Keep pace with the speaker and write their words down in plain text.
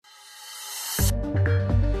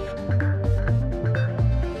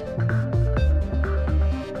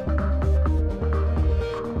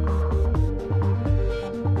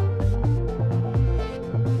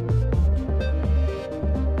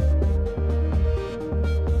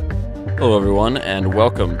Hello, everyone, and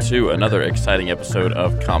welcome to another exciting episode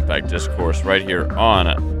of Compact Discourse right here on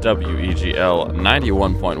WEGL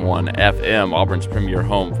 91.1 FM, Auburn's premier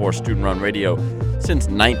home for student-run radio since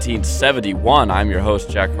 1971. I'm your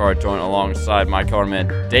host, Jack Hart, joined alongside my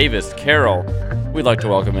cameraman, Davis Carroll. We'd like to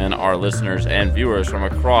welcome in our listeners and viewers from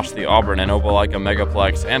across the Auburn and Opelika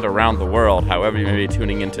megaplex and around the world, however you may be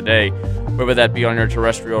tuning in today, whether that be on your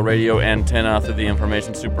terrestrial radio antenna through the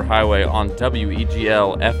information superhighway on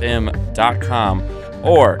WEGLFM.com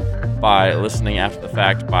or by listening after the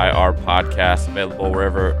fact by our podcast, available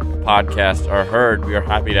wherever podcasts are heard. We are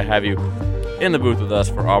happy to have you in the booth with us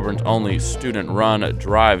for Auburn's only student-run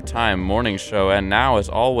drive time morning show. And now, as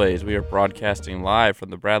always, we are broadcasting live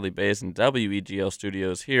from the Bradley Basin WEGL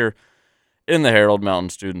studios here in the Harold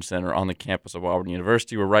Mountain Student Center on the campus of Auburn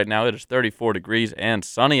University, where right now it is 34 degrees and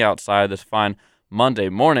sunny outside this fine Monday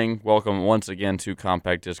morning. Welcome once again to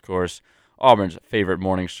Compact Discourse, Auburn's favorite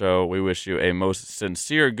morning show. We wish you a most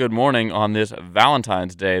sincere good morning on this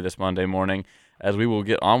Valentine's Day, this Monday morning, as we will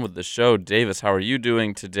get on with the show. Davis, how are you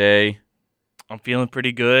doing today? I'm feeling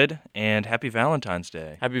pretty good, and happy Valentine's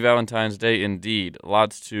Day. Happy Valentine's Day indeed.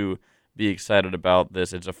 Lots to be excited about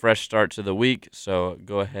this. It's a fresh start to the week, so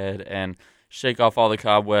go ahead and shake off all the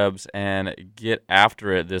cobwebs and get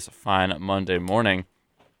after it this fine Monday morning.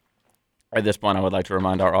 At this point, I would like to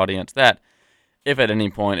remind our audience that if at any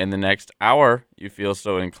point in the next hour you feel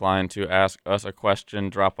so inclined to ask us a question,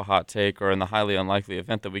 drop a hot take, or in the highly unlikely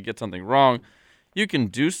event that we get something wrong, you can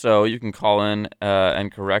do so. You can call in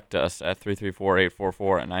and correct us at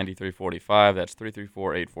 334-844-9345. That's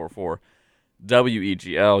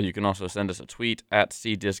 334-844-WEGL. You can also send us a tweet at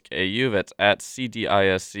CDiscAU. That's at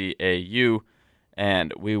CDISCAU.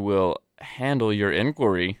 And we will handle your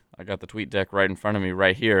inquiry. I got the tweet deck right in front of me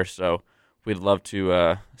right here, so we'd love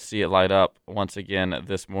to see it light up once again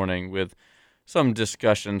this morning with some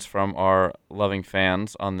discussions from our loving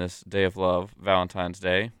fans on this day of love, Valentine's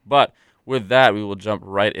Day. But with that, we will jump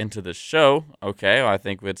right into the show. Okay, I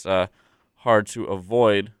think it's hard to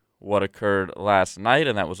avoid what occurred last night,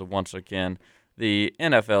 and that was once again the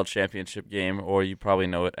NFL championship game, or you probably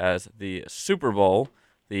know it as the Super Bowl.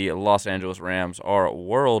 The Los Angeles Rams are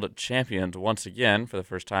world champions once again for the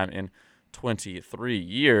first time in 23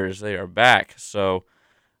 years. They are back, so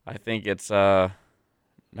I think it's high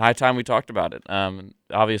time we talked about it.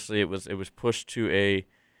 Obviously, it was pushed to a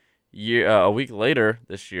week later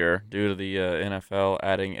this year due to the NFL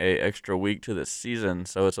adding a extra week to the season.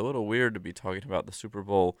 So it's a little weird to be talking about the Super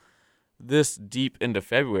Bowl this deep into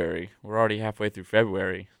February. We're already halfway through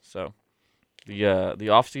February, so the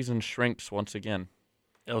off season shrinks once again.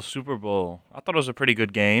 El Super Bowl. I thought it was a pretty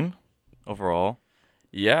good game overall.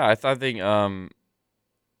 Yeah, I think a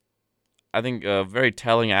very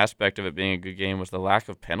telling aspect of it being a good game was the lack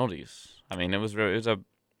of penalties. I mean, it was a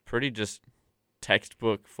pretty just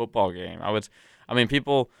textbook football game.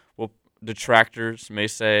 Detractors may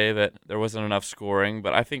say that there wasn't enough scoring,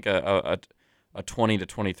 but I think a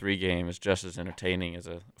 20-23 game is just as entertaining as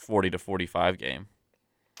a 40-45 game.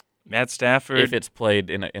 Matt Stafford, if it's played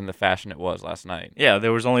in the fashion it was last night. Yeah,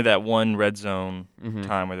 there was only that one red zone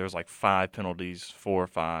time where there was like 5 penalties, 4 or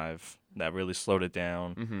 5, that really slowed it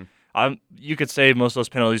down. You could say most of those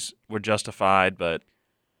penalties were justified, but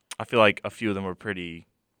I feel like a few of them were pretty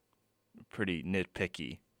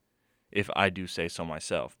nitpicky, if I do say so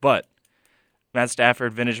myself. But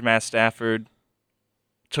vintage Matt Stafford,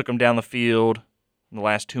 took him down the field in the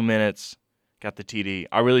last 2 minutes, got the TD.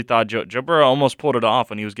 I really thought Joe Burrow almost pulled it off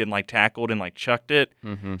when he was getting tackled and chucked it.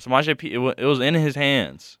 So it was in his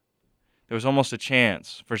hands. There was almost a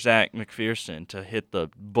chance for Zach McPherson to hit the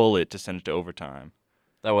bullet to send it to overtime.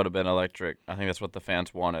 That would have been electric. I think that's what the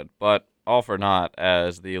fans wanted. But all for naught,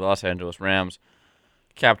 as the Los Angeles Rams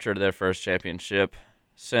captured their first championship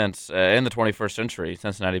since in the 21st century.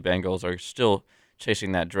 Cincinnati Bengals are still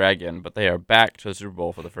chasing that dragon, but they are back to the Super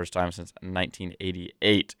Bowl for the first time since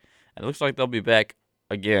 1988. And it looks like they'll be back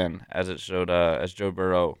again, as it showed as Joe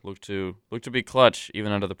Burrow looked to be clutch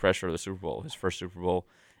even under the pressure of the Super Bowl, his first Super Bowl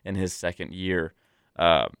in his second year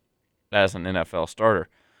as an NFL starter.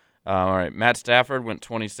 All right, Matt Stafford went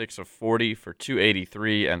 26 of 40 for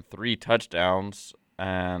 283 and 3 touchdowns.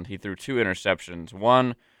 And he threw 2 interceptions,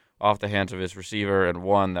 one off the hands of his receiver and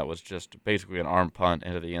one that was just basically an arm punt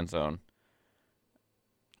into the end zone.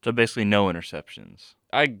 So basically no interceptions.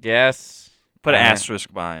 I guess. Put an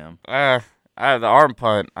asterisk by him. The arm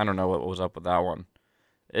punt, I don't know what was up with that one.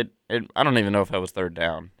 I don't even know if that was third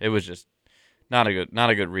down. It was just not a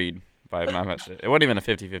good read by Matt. It wasn't even a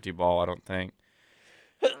 50-50 ball, I don't think.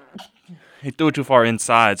 He threw it too far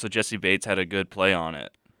inside, so Jesse Bates had a good play on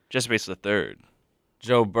it. Jesse Bates the third.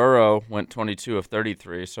 Joe Burrow went 22 of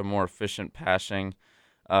 33, so more efficient passing.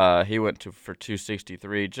 He went for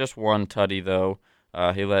 263, just one tutty though.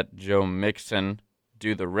 He let Joe Mixon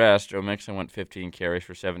do the rest. Joe Mixon went 15 carries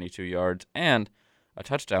for 72 yards and a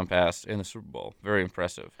touchdown pass in the Super Bowl. Very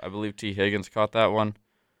impressive. I believe T. Higgins caught that one.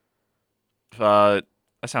 That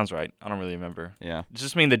sounds right. I don't really remember. Yeah. Does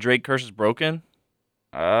this mean the Drake curse is broken?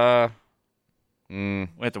 We have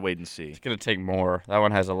to wait and see. It's gonna take more. That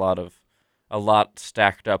one has a lot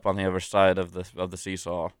stacked up on the other side of the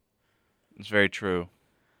seesaw. It's very true.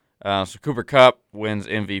 So Cooper Kupp wins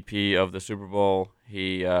MVP of the Super Bowl.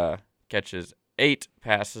 He catches 8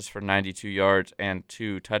 passes for 92 yards and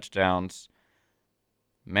 2 touchdowns.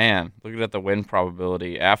 Man, looking at the win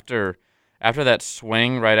probability after that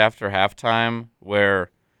swing right after halftime,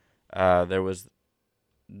 where there was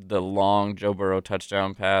the long Joe Burrow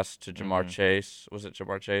touchdown pass to Jamar Chase. Was it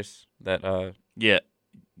Jamar Chase that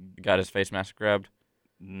got his face mask grabbed?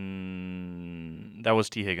 That was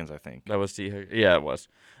T. Higgins, I think. That was T. Higgins. Yeah, it was.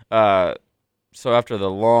 So after the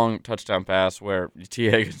long touchdown pass where T.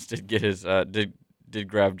 Higgins did get his did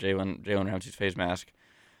grab Jalen Ramsey's face mask,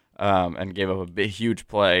 and gave up a huge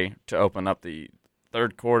play to open up the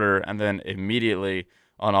third quarter, and then immediately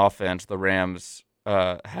on offense the Rams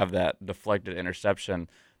have that deflected interception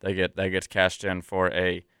that gets cashed in for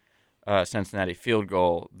a Cincinnati field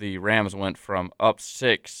goal. The Rams went from up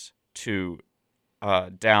 6 to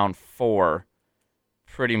down 4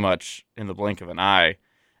 pretty much in the blink of an eye.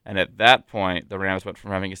 And at that point, the Rams went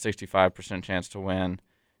from having a 65% chance to win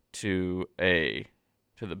to the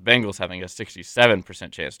Bengals having a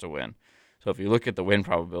 67% chance to win. So if you look at the win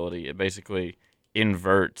probability, it basically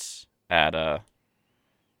inverts at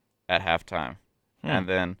halftime. And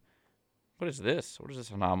then, what is this? What is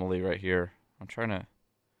this anomaly right here? I'm trying to...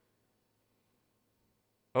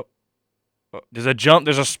 Oh. There's a jump.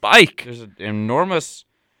 There's a spike. There's an enormous...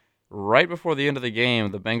 Right before the end of the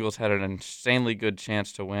game, the Bengals had an insanely good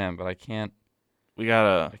chance to win, but I can't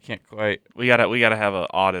quite... We gotta have an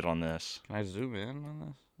audit on this. Can I zoom in on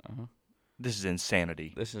this? Uh-huh. This is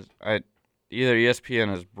insanity. Either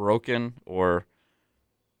ESPN is broken or...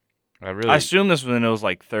 I assume this was when it was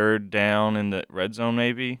like third down in the red zone,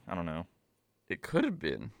 maybe. I don't know. It could have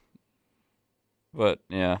been, but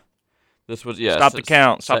yeah, this was Stop the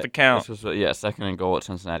count. Stop the count. This was second and goal at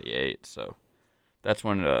Cincinnati 8. So that's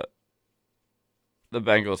when the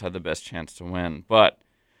Bengals had the best chance to win. But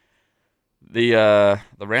the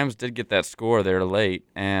Rams did get that score there late,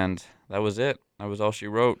 and that was it. That was all she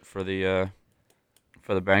wrote for the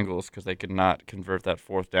Bengals because they could not convert that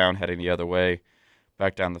fourth down heading the other way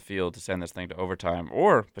back down the field to send this thing to overtime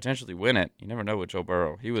or potentially win it. You never know with Joe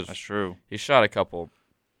Burrow. That's true. He shot a couple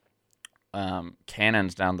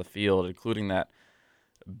cannons down the field, including that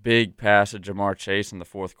big pass to Jamar Chase in the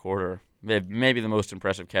fourth quarter. Maybe the most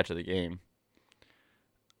impressive catch of the game.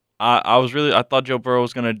 I thought Joe Burrow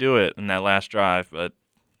was going to do it in that last drive, but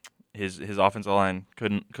his offensive line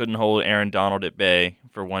couldn't hold Aaron Donald at bay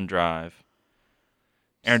for one drive.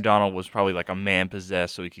 Aaron Donald was probably like a man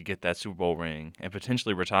possessed so he could get that Super Bowl ring and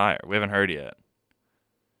potentially retire. We haven't heard yet.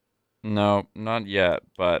 No, not yet,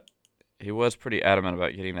 but he was pretty adamant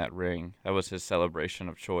about getting that ring. That was his celebration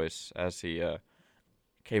of choice as he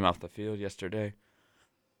came off the field yesterday.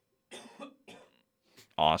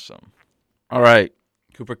 Awesome. All right.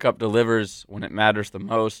 Cooper Kupp delivers when it matters the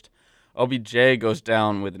most. OBJ goes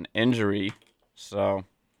down with an injury, so...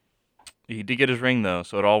 He did get his ring, though,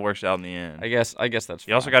 so it all works out in the end. I guess that's fine.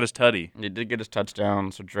 He also got his tutty. He did get his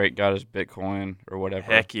touchdown, so Drake got his Bitcoin or whatever.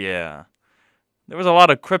 Heck yeah. There was a lot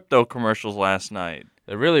of crypto commercials last night.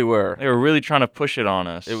 There really were. They were really trying to push it on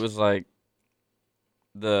us. It was like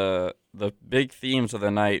the big themes of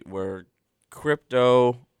the night were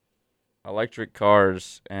crypto, electric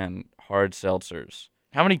cars, and hard seltzers.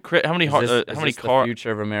 How many cars? The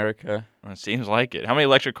future of America? It seems like it. How many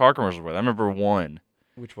electric car commercials were there? I remember one.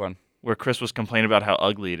 Which one? Where Chris was complaining about how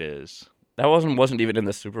ugly it is. That wasn't even in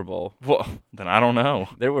the Super Bowl. Well, then I don't know.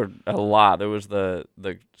 There were a lot. There was the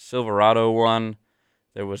Silverado one.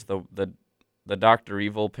 There was the Dr.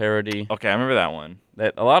 Evil parody. Okay, I remember that one.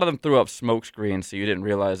 That a lot of them threw up smoke screens, so you didn't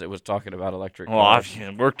realize it was talking about electric cars. Well,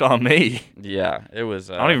 it worked on me. Yeah, it was.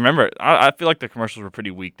 I don't even remember. I feel like the commercials were pretty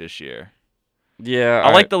weak this year. Yeah,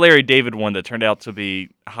 I like the Larry David one that turned out to be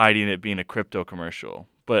hiding it being a crypto commercial.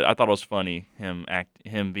 But I thought it was funny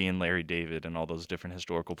him being Larry David in all those different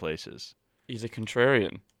historical places. He's a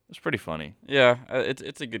contrarian. It's pretty funny. Yeah,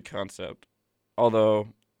 it's a good concept. Although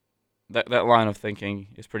that line of thinking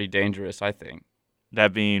is pretty dangerous, I think.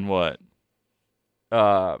 That being what?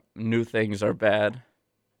 New things are bad.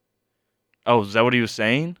 Oh, is that what he was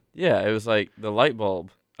saying? Yeah, it was like the light bulb.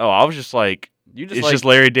 Oh, I was just like, It's just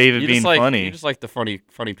Larry David being funny. You just like the funny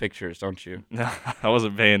pictures, don't you? No, I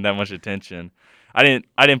wasn't paying that much attention. I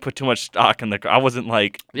didn't put too much stock in I wasn't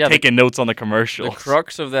taking notes on the commercials. The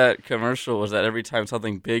crux of that commercial was that every time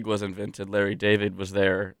something big was invented, Larry David was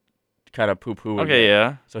there, kind of poo-pooing. Okay,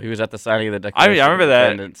 yeah. So he was at the signing of the Declaration I remember of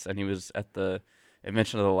that. Independence, and he was at the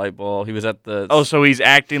invention of the light bulb. He was at the. Oh, so he's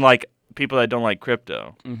acting like people that don't like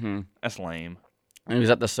crypto. Mm-hmm. That's lame. And he was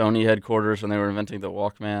at the Sony headquarters when they were inventing the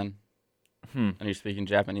Walkman. And he was speaking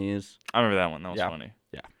Japanese. I remember that one. That was funny.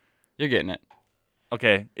 Yeah, you're getting it.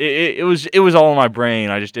 Okay, it was all in my brain.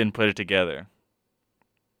 I just didn't put it together.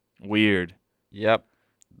 Weird. Yep,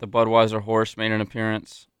 the Budweiser horse made an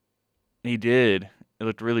appearance. He did. It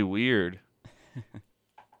looked really weird. Did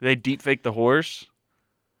they deepfake the horse?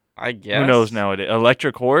 I guess. Who knows nowadays?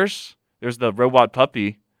 Electric horse. There's the robot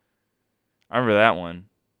puppy. I remember that one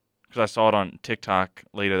because I saw it on TikTok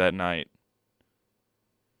later that night.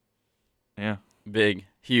 Yeah. Big,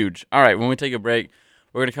 huge. All right, when we take a break,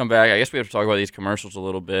 we're going to come back. I guess we have to talk about these commercials a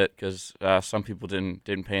little bit because some people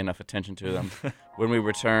didn't pay enough attention to them. When we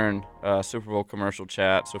return, Super Bowl commercial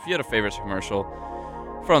chat. So if you had a favorite commercial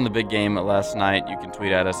from the big game last night, you can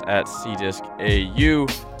tweet at us at CDiscAU.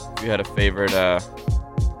 If you had a favorite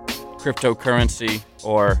cryptocurrency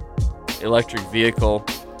or electric vehicle,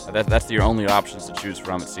 that's your only options to choose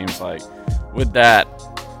from, it seems like. With that,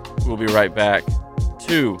 we'll be right back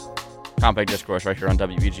to Compact Discourse right here on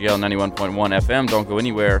WEGL 91.1 FM. Don't go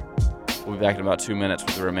anywhere. We'll be back in about 2 minutes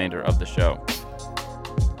with the remainder of the show.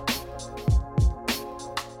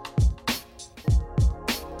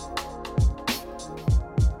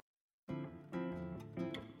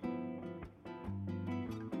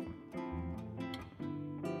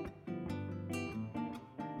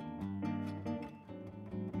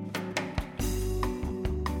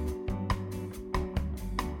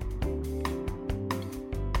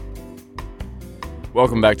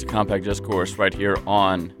 Welcome back to Compact Discourse right here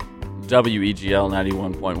on WEGL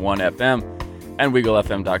 91.1 FM and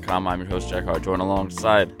WeagleFM.com. I'm your host, Jack Hart, joined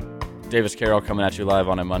alongside Davis Carroll, coming at you live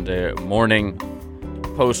on a Monday morning,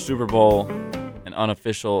 post-Super Bowl, an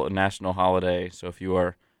unofficial national holiday. So if you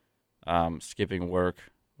are skipping work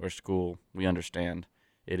or school, we understand.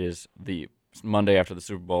 It is the Monday after the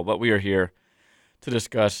Super Bowl, but we are here to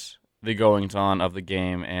discuss the goings-on of the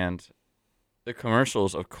game and the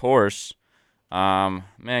commercials, of course.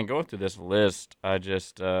 Man, going through this list, man.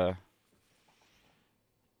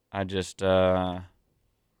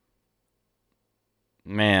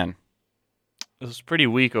 It was pretty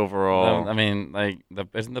weak overall. I mean,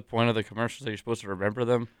 isn't the point of the commercials that you're supposed to remember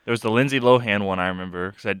them? There was the Lindsay Lohan one I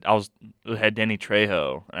remember because it had Danny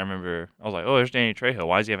Trejo. I was like, oh, there's Danny Trejo.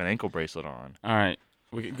 Why does he have an ankle bracelet on? All right,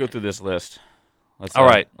 we can go through this list. All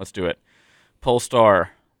right, let's do it.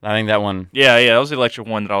 Polestar. I think that one. Yeah, that was the electric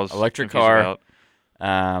one that I was electric car.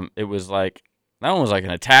 About. It was like that one was like an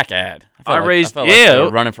attack ad. I felt like they were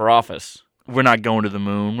running for office. We're not going to the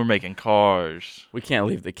moon. We're making cars. We can't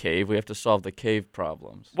leave the cave. We have to solve the cave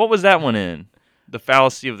problems. What was that one in? The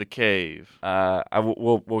fallacy of the cave.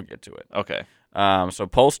 We'll get to it. Okay. So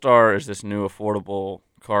Polestar is this new affordable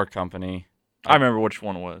car company. I remember which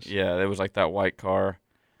one it was. Yeah, it was like that white car.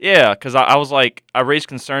 Yeah, because I was like, I raised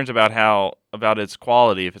concerns about its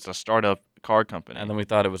quality if it's a startup car company. And then we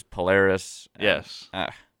thought it was Polaris. Yes.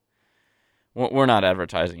 We're not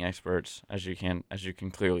advertising experts, as you can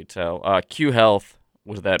clearly tell. Q Health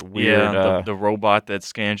was that weird. Yeah, the robot that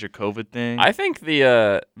scans your COVID thing. I think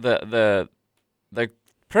the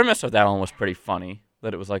premise of that one was pretty funny.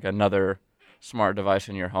 That it was like another smart device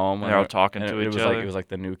in your home. And they're all talking to each other. It was like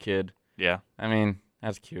the new kid. Yeah. I mean,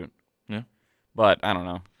 that's cute. Yeah. But I don't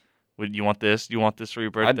know. You want this? You want this for your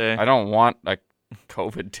birthday? I don't want a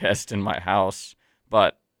COVID test in my house,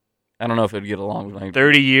 but I don't know if it would get along with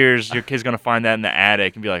 30 years, your kid's going to find that in the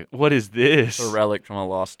attic and be like, what is this? A relic from a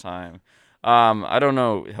lost time. I don't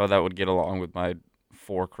know how that would get along with my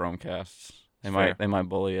 4 Chromecasts. They might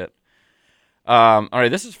bully it. All right,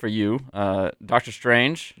 this is for you. Doctor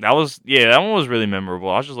Strange. That one was really memorable.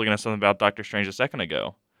 I was just looking at something about Doctor Strange a second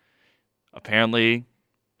ago.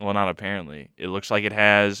 Well, not apparently. It looks like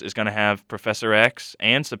it's going to have Professor X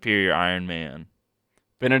and Superior Iron Man.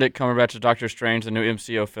 Benedict Cumberbatch as Doctor Strange, the new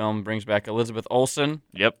MCU film, brings back Elizabeth Olsen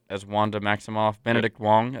Yep. as Wanda Maximoff, Benedict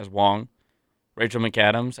Wong as Wong, Rachel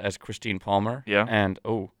McAdams as Christine Palmer. Yeah. And,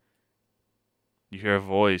 you hear a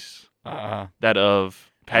voice. that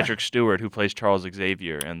of Patrick Stewart, who plays Charles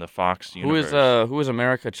Xavier in the Fox universe. Who is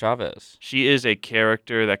America Chavez? She is a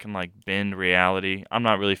character that can bend reality. I'm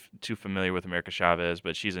not really too familiar with America Chavez,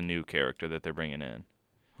 but she's a new character that they're bringing in.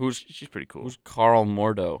 She's pretty cool. Who's Carl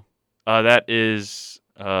Mordo? That is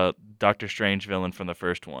Doctor Strange villain from the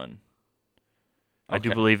first one. I do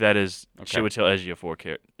Okay. believe that is Okay. Chiwetel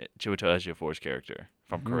Ejiofor's character,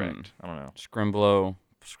 if I'm correct. I don't know. Scrimblow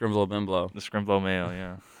Bimblow. The Scrimblow Male,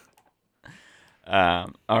 yeah.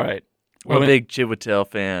 All right. I'm a big Chiwetel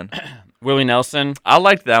fan. Willie Nelson. I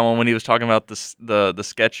liked that one when he was talking about the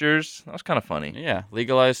Skechers. That was kind of funny. Yeah,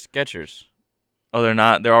 legalized Skechers. Oh, they're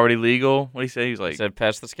not? They're already legal? What did he say? He was like, He said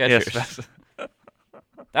pass the yes, Skechers.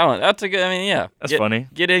 That's a good. I mean, yeah. That's funny.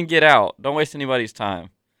 Get in, get out. Don't waste anybody's time.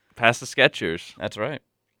 Pass the Skechers. That's right.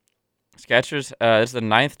 Skechers. This is the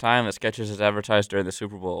 9th time that Skechers has advertised during the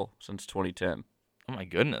Super Bowl since 2010. Oh my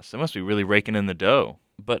goodness, they must be really raking in the dough.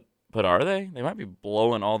 But are they? They might be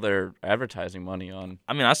blowing all their advertising money on.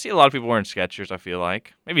 I mean, I see a lot of people wearing Skechers. I feel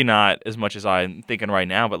like maybe not as much as I'm thinking right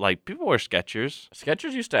now, but like people wear Skechers.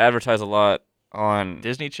 Skechers used to advertise a lot on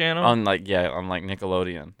Disney Channel. on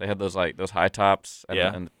Nickelodeon. They had those high tops and,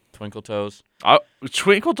 Yeah. and the twinkle toes.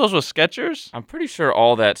 Twinkle Toes with Skechers. I'm pretty sure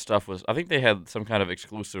all that stuff was. I think they had some kind of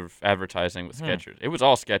exclusive advertising with Skechers. It was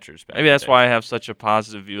all Skechers. Maybe that's why I have such a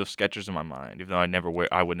positive view of Skechers in my mind, even though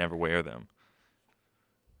I would never wear them.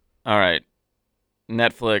 All right.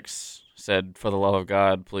 Netflix said, "For the love of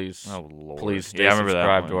God, please, Oh Lord, please stay I remember that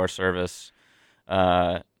subscribed one. to our service."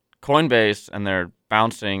 Coinbase and their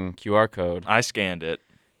bouncing QR code. I scanned it.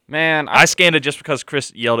 Man, I scanned it just because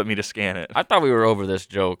Chris yelled at me to scan it. I thought we were over this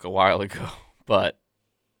joke a while ago, but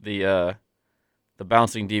the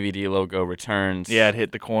bouncing DVD logo returns. Yeah, it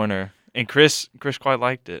hit the corner, and Chris quite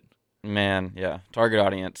liked it. Man, yeah. Target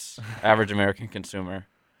audience, average American consumer.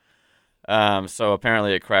 So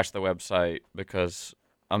apparently it crashed the website because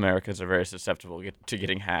Americans are very susceptible to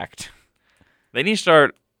getting hacked. They need to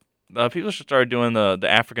start. People should start doing the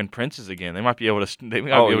African princes again. They might be able to. They might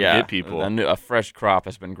be able to get people. A fresh crop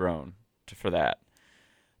has been grown for that.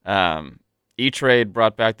 E-Trade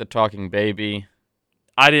brought back the talking baby.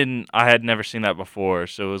 I had never seen that before,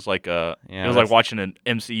 so it was like it was like watching an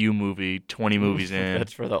MCU movie 20 movies in.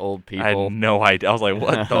 That's for the old people. I had no idea. I was like,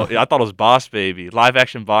 what? I thought it was Boss Baby, live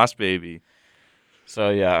action Boss Baby. So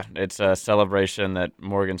yeah, it's a celebration that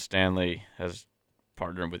Morgan Stanley has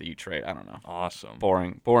partnered with E-Trade. I don't know. Awesome.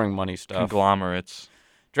 Boring money stuff. Conglomerates.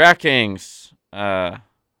 DraftKings.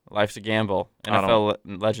 Life's a gamble. NFL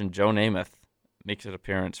legend Joe Namath makes an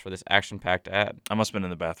appearance for this action-packed ad. I must have been in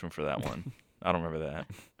the bathroom for that one. I don't remember that.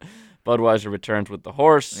 Budweiser returns with the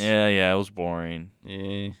horse. Yeah, it was boring.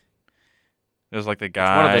 Yeah. It was like the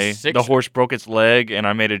guy, the horse broke its leg, and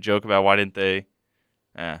I made a joke about why didn't they?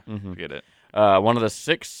 Forget it. One of the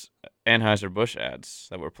 6 Anheuser-Busch ads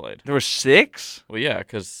that were played. There were 6? Well, yeah,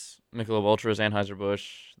 because Michelob Ultra is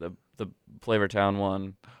Anheuser-Busch, the Flavortown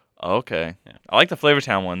one. Oh, okay. Yeah. I like the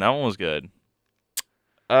Flavortown one. That one was good.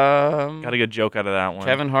 Got a good joke out of that one.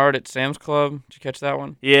 Kevin Hart at Sam's Club. Did you catch that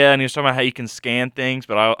one? Yeah, and he was talking about how you can scan things,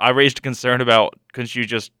 but I raised a concern about couldn't you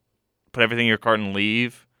just put everything in your cart and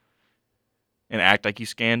leave and act like you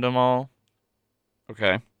scanned them all?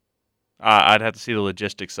 Okay. I'd have to see the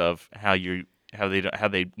logistics of how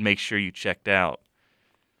they make sure you checked out.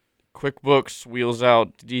 QuickBooks wheels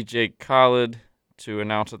out DJ Khaled to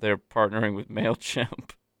announce that they're partnering with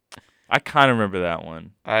MailChimp. I kind of remember that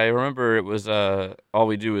one. I remember it was All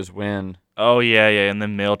We Do Is Win. Oh, yeah, and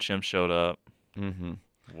then MailChimp showed up. Mm-hmm.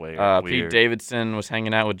 Weird. Pete Davidson was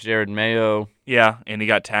hanging out with Jared Mayo. Yeah, and he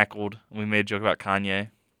got tackled. We made a joke about Kanye.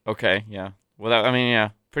 Okay, yeah.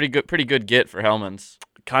 Well, pretty good get for Hellman's.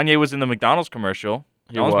 Kanye was in the McDonald's commercial.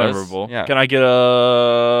 That was memorable. Yeah. Can I get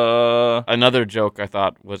another joke? I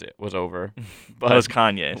thought was over, but that was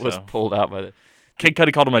Kanye. Was pulled out by the Kid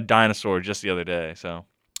Cudi called him a dinosaur just the other day. So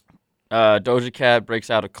Doja Cat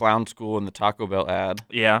breaks out of clown school in the Taco Bell ad.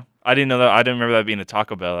 Yeah, I didn't know that. I didn't remember that being a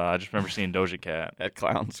Taco Bell ad. I just remember seeing Doja Cat at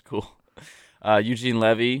clown school. Eugene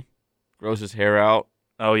Levy grows his hair out.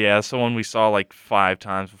 Oh yeah, that's the one we saw like 5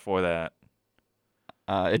 times before that.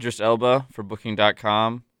 Idris Elba for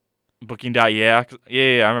Booking.com. Booking.yeah.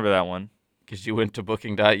 Yeah, I remember that one. Because you went to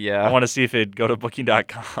Booking.yeah. I want to see if it'd go to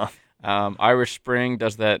Booking.com. Irish Spring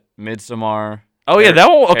does that Midsommar. Oh, yeah, that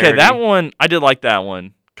one. Okay, that one, I did like that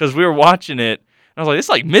one. Because we were watching it, and I was like, it's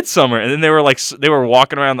like Midsommar. And then they were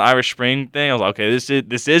walking around the Irish Spring thing. I was like, okay,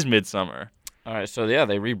 this is Midsommar. All right, so yeah,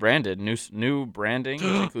 they rebranded. New branding,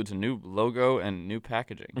 which includes a new logo and new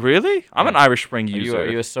packaging. Really? I'm an Irish Spring user. Are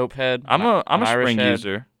you a soap head? I'm a Spring head?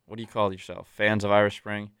 user. What do you call yourself? Fans of Irish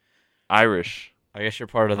Spring? Irish. I guess you're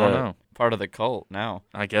part of the cult now.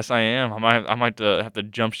 I guess I am. I might have to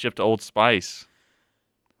jump ship to Old Spice.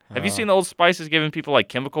 Have you seen the Old Spice is giving people like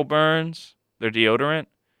chemical burns? Their deodorant?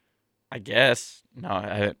 I guess.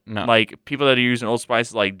 No. Like people that are using Old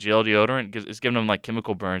Spice like gel deodorant, it's giving them like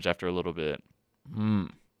chemical burns after a little bit.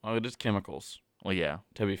 Well, it is chemicals. Well, yeah.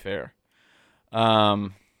 To be fair.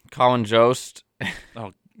 Colin Jost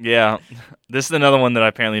Oh, yeah. This is another one that I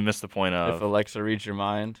apparently missed the point If of. Alexa reads your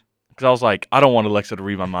mind, Because I was like, I don't want Alexa to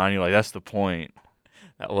read my mind. You're like, that's the point.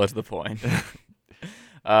 that was the point.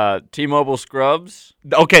 T-Mobile Scrubs.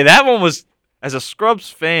 Okay, that one was, as a Scrubs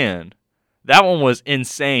fan, that one was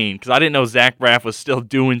insane. Because I didn't know Zach Braff was still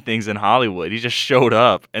doing things in Hollywood. He just showed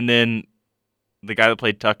up. And then the guy that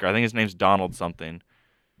played Tucker, I think his name's Donald something.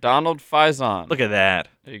 Donald Faison. Look at that.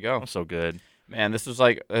 There you go. I'm so good. Man, this was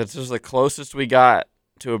the closest we got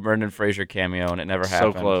to a Brendan Fraser cameo, and it never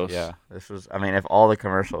happened. So close. Yeah, this was. I mean, if all the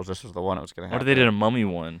commercials, this was the one that was going to What happen. if they did a Mummy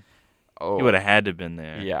one? Oh, He would have had to have been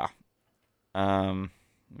there. Yeah.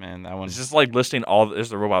 Man, that one's It's just like listing all. There's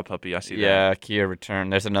the robot puppy. I see that. yeah. Kia Return.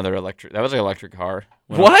 There's another electric. That was an electric car.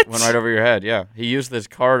 What? Went right over your head. Yeah, he used this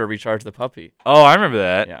car to recharge the puppy. Oh, I remember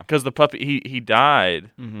that. Yeah. Because the puppy, he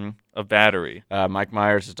died Mm-hmm. of battery. Mike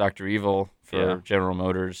Myers is Dr. Evil for Yeah. General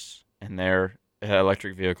Motors in their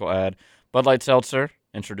electric vehicle ad. Bud Light Seltzer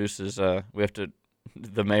introduces. We have to.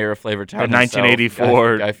 The mayor of Flavortown. The himself,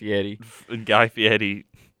 1984 Guy Fieri. Guy Fieri.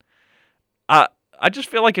 I just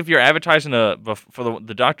feel like if you're advertising for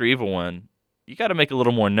the Dr. Evil one, you got to make it a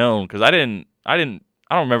little more known. Because I don't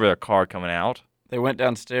remember their car coming out. They went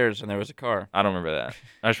downstairs and there was a car. I don't remember that.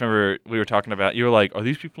 I just remember we were talking about. You were like, "Are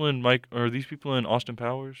these people in Austin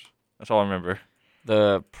Powers?" That's all I remember.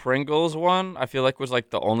 The Pringles one, I feel like was like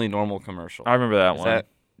the only normal commercial. I remember that one.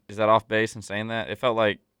 Is that off base in saying that? It felt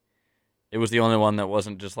like it was the only one that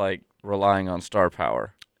wasn't just like relying on star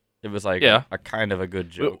power. It was like Yeah. a kind of a good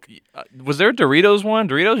joke. Was there a Doritos one?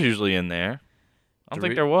 Doritos usually in there. I don't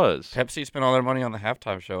think there was. Pepsi spent all their money on the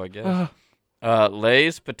halftime show, I guess.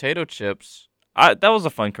 Lay's potato chips That was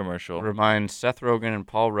a fun commercial remind Seth Rogen and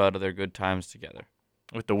Paul Rudd of their good times together.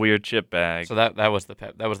 with the weird chip bag. So that was the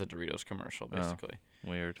Doritos commercial, basically.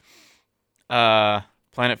 Weird.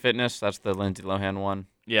 Planet Fitness, that's the Lindsay Lohan one.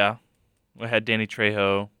 Yeah. We had Danny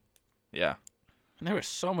Trejo. Yeah. And there were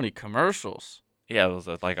so many commercials. Yeah, it was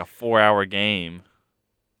like a 4-hour game.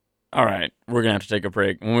 All right, we're going to have to take a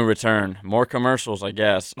break. When we return, more commercials, I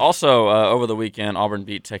guess. Also, over the weekend, Auburn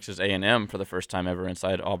beat Texas A&M for the first time ever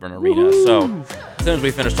inside Auburn Arena. Woo-hoo! So as soon as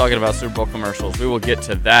we finish talking about Super Bowl commercials, we will get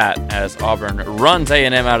to that as Auburn runs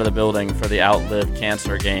A&M out of the building for the Outlive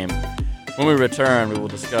Cancer game. When we return, we will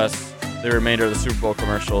discuss the remainder of the Super Bowl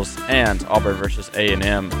commercials and Auburn versus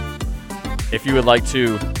A&M. If you would like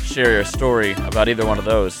to share your story about either one of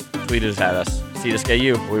those, tweet it at us.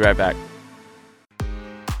 CDiscAU. We'll be right back.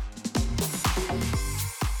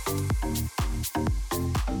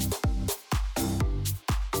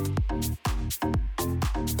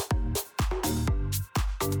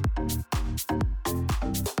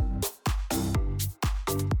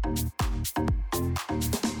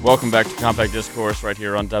 Welcome back to Compact Discourse right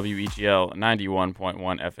here on WEGL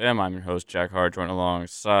 91.1 FM. I'm your host, Jack Hart, joined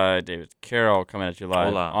alongside David Carroll, coming at you live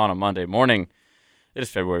Hola. on a Monday morning. It is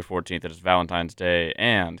February 14th. It is Valentine's Day,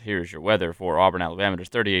 and here's your weather for Auburn, Alabama. It is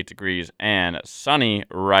 38 degrees and sunny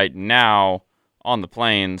right now on the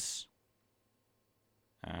plains.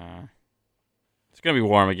 It's going to be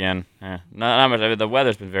warm again. Not much. I mean, the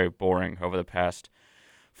weather's been very boring over the past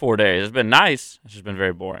 4 days. It's been nice. It's just been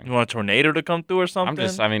very boring. You want a tornado to come through or something?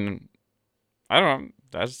 I don't know.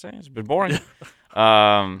 That's saying it's been boring.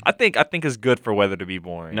 I think it's good for weather to be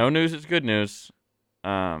boring. No news is good news.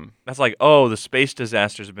 That's like, oh, the space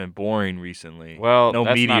disasters have been boring recently. Well, no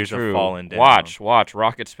that's meteors not true. have fallen down. Watch.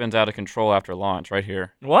 Rocket spins out of control after launch right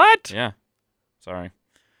here. What? Yeah. Sorry,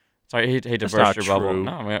 hate to That's burst not your bubble. true.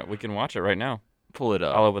 No, I mean, we can watch it right now. Pull it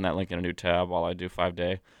up. I'll open that link in a new tab while I do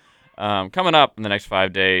 5-day. Coming up in the next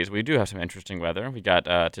 5 days, we do have some interesting weather. We got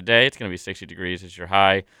today, it's going to be 60 degrees as your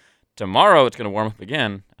high. Tomorrow, it's going to warm up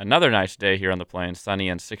again. Another nice day here on the plains, sunny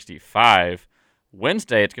and 65.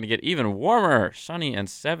 Wednesday, it's going to get even warmer, sunny and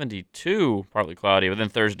 72, partly cloudy. But then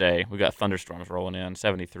Thursday, we got thunderstorms rolling in,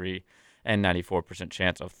 73 and 94%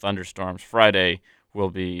 chance of thunderstorms. Friday will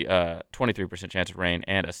be 23% chance of rain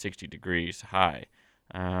and a 60 degrees high.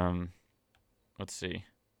 Let's see.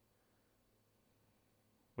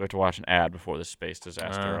 We have to watch an ad before this space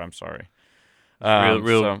disaster. I'm sorry.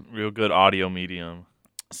 Real good audio medium.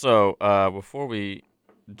 So before we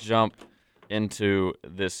jump into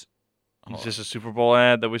this, Is this a Super Bowl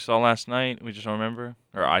ad that we saw last night? We just don't remember?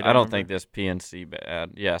 Or I don't remember? think this PNC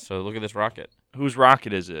ad. Yeah. So look at this rocket. Whose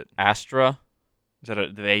rocket is it? Astra. Is that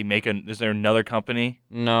is there another company?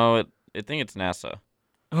 No, I think it's NASA.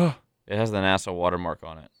 Well, It has the NASA watermark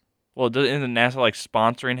on it. isn't NASA like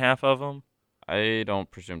sponsoring half of them? I don't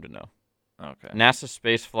presume to know. Okay. NASA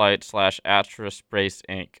Spaceflight / Astra Space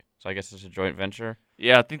Inc. So I guess it's a joint venture.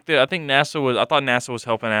 Yeah, I think NASA was. I thought NASA was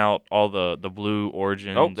helping out all the Blue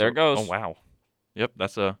Origin. Oh, there it goes. Oh wow. Yep,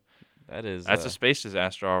 that's That is. That's a space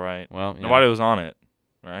disaster, all right. Well, yeah. Nobody was on it,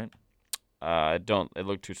 right? It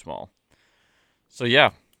looked too small. So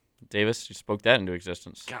yeah, Davis, you spoke that into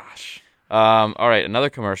existence. Gosh. All right, another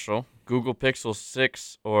commercial. Google Pixel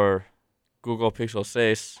 6 or Google Pixel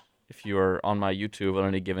 6. If you are on my YouTube on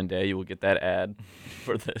any given day, you will get that ad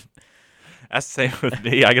for the. That's the same with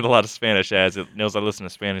me. I get a lot of Spanish ads. It knows I listen to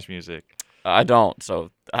Spanish music. I don't,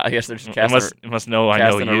 so I guess they're just It casting, must know I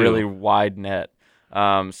know casting you. a really wide net.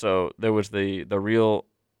 So there was the real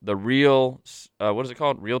what is it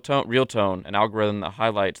called? Real tone, an algorithm that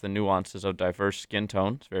highlights the nuances of diverse skin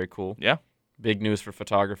tone. It's very cool. Yeah. Big news for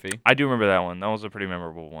photography. I do remember that one. That was a pretty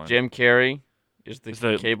memorable one. Jim Carrey is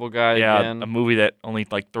the cable guy again. A movie that only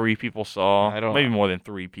like 3 people saw. Maybe know. more than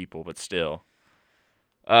 3 people, but still.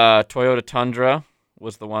 Toyota Tundra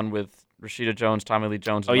was the one with Rashida Jones, Tommy Lee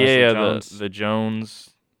Jones, and Leslie Jones. The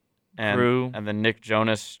Jones crew. And then Nick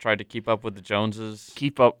Jonas tried to keep up with the Joneses.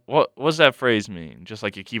 Keep up. What does that phrase mean? Just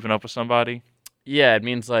like you're keeping up with somebody? Yeah, it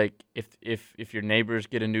means like if your neighbors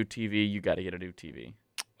get a new TV, you got to get a new TV.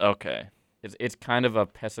 Okay. It's kind of a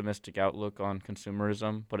pessimistic outlook on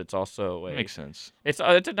consumerism, but it's also makes sense. It's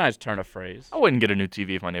a nice turn of phrase. I wouldn't get a new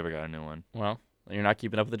TV if my neighbor got a new one. Well, you're not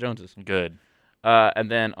keeping up with the Joneses. Good. And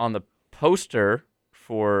then on the poster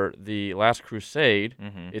for The Last Crusade,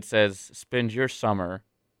 it says, "Spend your summer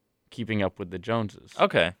keeping up with the Joneses."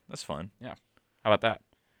 Okay, that's fun. Yeah. How about that?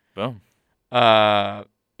 Boom.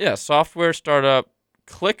 Yeah, software startup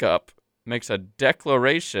ClickUp makes a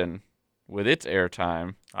declaration with its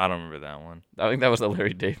airtime. I don't remember that one. I think that was the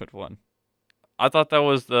Larry David one. I thought that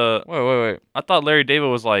was the... Wait. I thought Larry David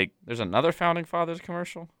was like... There's another Founding Fathers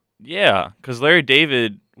commercial? Yeah, because Larry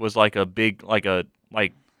David was like a big... like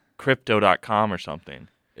Crypto.com or something.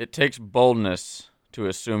 It takes boldness to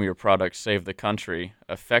assume your products save the country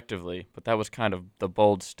effectively, but that was kind of the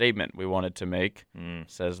bold statement we wanted to make,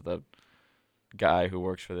 says the guy who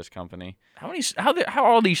works for this company. How are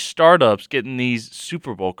all these startups getting these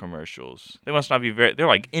Super Bowl commercials? They must not be they're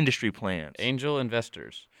like industry plants. Angel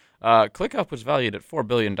investors. ClickUp was valued at $4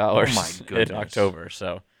 billion in October,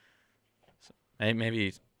 so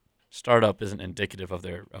maybe startup isn't indicative of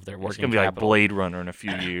their working capital. It's going to be like Blade Runner in a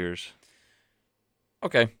few years.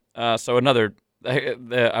 Okay, so another...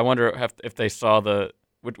 I wonder if they saw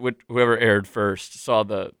whoever aired first saw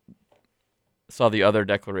the other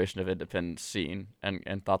Declaration of Independence scene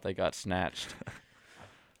and thought they got snatched.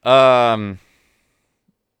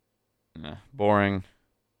 Boring.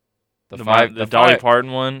 The Dolly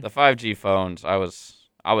Parton one. The 5G phones. I was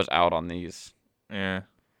out on these. Yeah,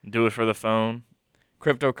 do it for the phone.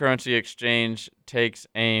 Cryptocurrency exchange takes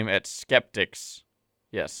aim at skeptics.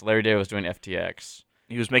 Yes, Larry David was doing FTX.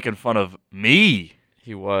 He was making fun of me.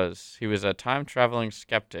 He was a time-traveling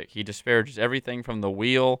skeptic. He disparages everything from the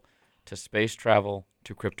wheel to space travel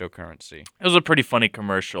to cryptocurrency. It was a pretty funny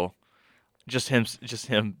commercial. Just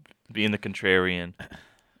him being the contrarian.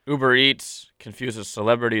 Uber Eats confuses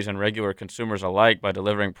celebrities and regular consumers alike by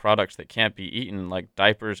delivering products that can't be eaten, like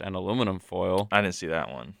diapers and aluminum foil. I didn't see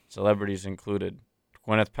that one. Celebrities included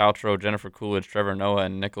Gwyneth Paltrow, Jennifer Coolidge, Trevor Noah,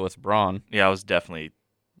 and Nicholas Braun. Yeah, I was definitely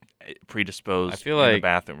predisposed. I feel in the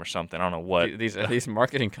bathroom or something. I don't know what. These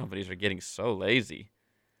marketing companies are getting so lazy.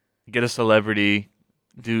 Get a celebrity,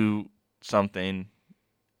 do something,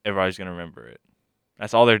 everybody's gonna remember it.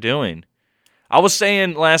 That's all they're doing. I was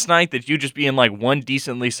saying last night that you just be in like one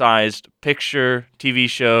decently sized picture, TV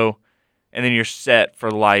show, and then you're set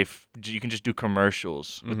for life. You can just do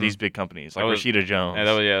commercials with these big companies like Rashida Jones.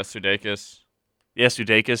 Yeah, Sudeikis. Yeah,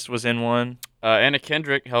 Sudeikis was in one. Anna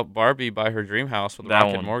Kendrick helped Barbie buy her dream house with a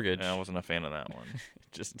Rocket Mortgage. Yeah, I wasn't a fan of that one.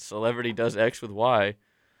 Just celebrity does X with Y.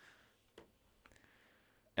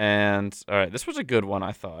 And, all right, this was a good one,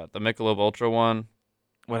 I thought. The Michelob Ultra one.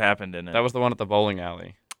 What happened in it? That was the one at the bowling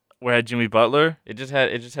alley. Where had Jimmy Butler? It just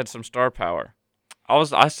had some star power.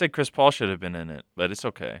 I said Chris Paul should have been in it, but it's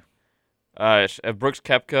okay. Brooks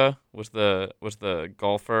Koepka was the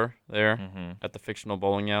golfer there at the fictional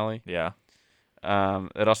bowling alley. Yeah.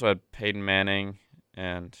 It also had Peyton Manning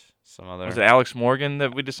and some other. Was it Alex Morgan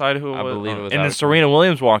that we decided who it was? I believe it was. And Alex then Serena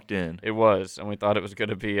Williams walked in. It was, and we thought it was going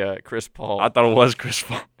to be Chris Paul. I thought it was Chris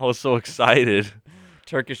Paul. I was so excited.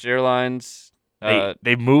 Turkish Airlines.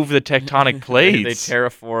 They moved the tectonic plates. They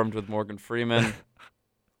terraformed with Morgan Freeman.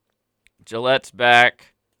 Gillette's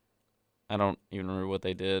back. I don't even remember what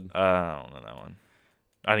they did. I don't know that one.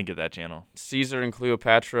 I didn't get that channel. Caesar and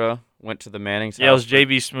Cleopatra went to the Manning's house. Yeah, it was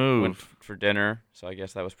J.B. Smoove. Went for dinner, so I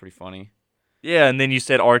guess that was pretty funny. Yeah, and then you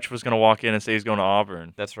said Arch was going to walk in and say he's going to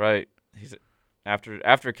Auburn. That's right. He's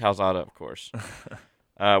after Calzada, of course.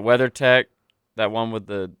 WeatherTech, that one with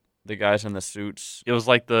the the guys in the suits. It was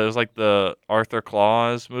like the Arthur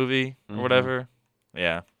Claus movie or Mhm. whatever.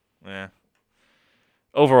 Yeah. Yeah.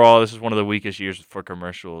 Overall, this is one of the weakest years for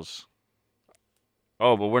commercials.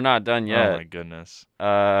 Oh, but we're not done Oh yet. my goodness.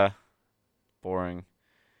 Boring.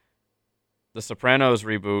 The Sopranos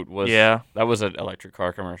reboot was Yeah. that was an electric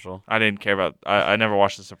car commercial. I didn't care about. I never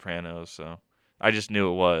watched The Sopranos, so I just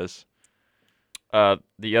knew it was.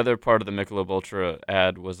 The other part of the Michelob Ultra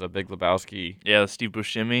ad was a Big Lebowski. Yeah, Steve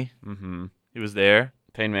Buscemi. Mm-hmm. He was there.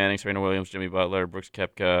 Payne Manning, Serena Williams, Jimmy Butler, Brooks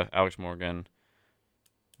Koepka, Alex Morgan.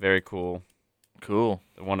 Very cool. Cool.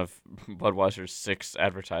 One of Budweiser's 6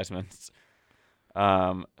 advertisements.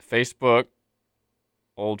 Facebook,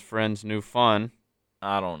 Old Friends, New Fun.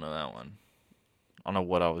 I don't know that one. I don't know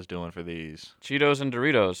what I was doing for these. Cheetos and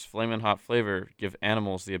Doritos, Flamin' Hot Flavor, give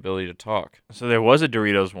animals the ability to talk. So there was a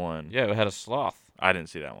Doritos one. Yeah, it had a sloth. I didn't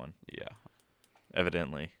see that one. Yeah.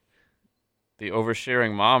 Evidently. The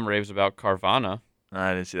oversharing mom raves about Carvana.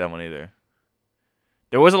 I didn't see that one either.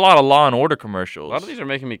 There was a lot of Law and Order A commercials. lot of these are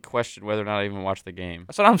making me question whether or not I even watch the game.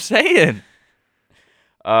 That's what I'm saying.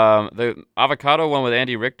 The avocado one with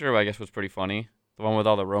Andy Richter, I guess, was pretty funny. The one with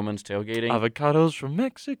all the Romans tailgating. Avocados from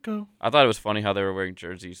Mexico. I thought it was funny how they were wearing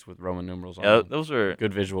jerseys with Roman numerals on Yeah, them. those were.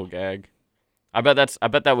 Good visual gag. I bet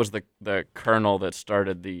that was the kernel that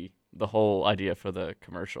started the whole idea for the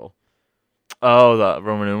commercial. Oh, the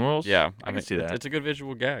Roman numerals. Yeah, I can see that. It's a good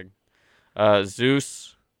visual gag.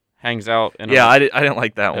 Zeus hangs out in I didn't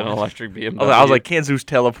like that an one. electric BMW. I was like, can't Zeus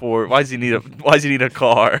teleport? Why does he need a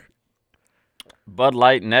car? Bud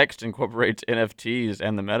Light Next incorporates NFTs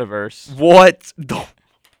and the metaverse. What?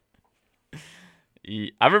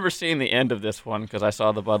 I remember seeing the end of this one because I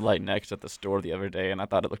saw the Bud Light Next at the store the other day, and I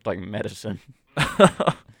thought it looked like medicine.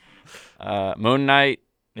 Moon Knight.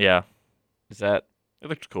 Yeah, Is that it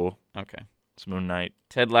looked cool. okay? It's Moon Knight.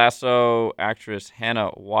 Ted Lasso actress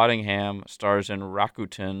Hannah Waddingham stars in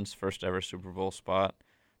Rakuten's first ever Super Bowl spot.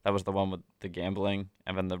 That was the one with the gambling,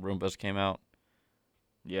 and then the Roombas came out.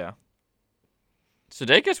 Yeah.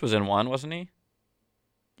 Sudeikis was in one, wasn't he?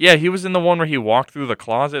 Yeah, he was in the one where he walked through the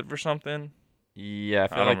closet or something. Yeah, I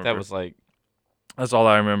feel don't like that remember. was like That's all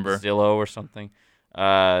I remember. Zillow or something.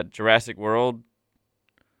 Jurassic World.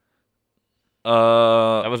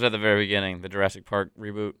 That was at the very beginning, the Jurassic Park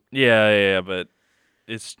reboot. Yeah, but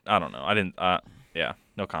it's I don't know. I didn't. Yeah,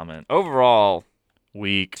 no comment. Overall,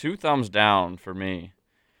 Weak. 2 thumbs down for me.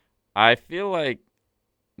 I feel like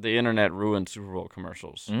the internet ruined Super Bowl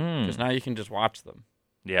commercials because now you can just watch them.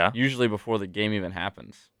 Yeah, Usually before the game even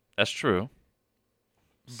happens. that's true.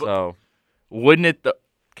 So, Wouldn't it the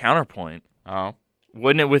counterpoint? oh,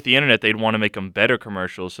 Wouldn't it with the internet they'd want to make them better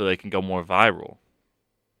commercials so they can go more viral?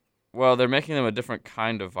 well, they're making them a different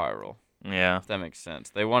kind of viral. Yeah. If that makes sense.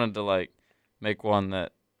 They wanted to like make one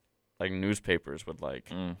that like newspapers would like.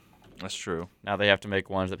 That's true. Now they have to make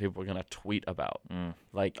ones that people are gonna tweet about.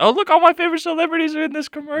 Like, Oh, look, all my favorite celebrities are in this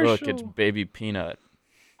commercial. look, it's Baby Peanut.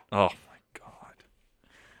 Oh my god.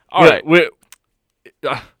 All right.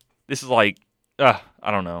 This is like, I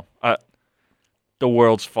don't know. The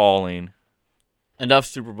world's falling. Enough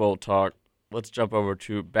Super Bowl talk. Let's jump over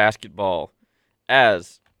to basketball.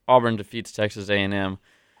 As Auburn defeats Texas A&M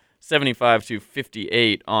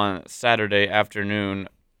 75-58 on Saturday afternoon.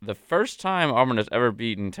 The first time Auburn has ever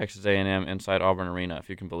beaten Texas A&M inside Auburn Arena, if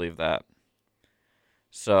you can believe that.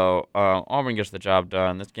 So Auburn gets the job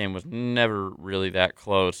done. This game was never really that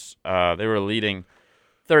close. They were leading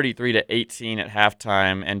 33-18 at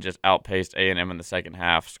halftime and just outpaced A&M in the second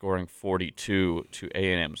half, scoring 42 to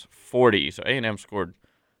A&M's 40. So A&M scored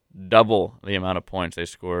double the amount of points they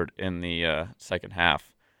scored in the second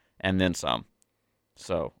half, and then some.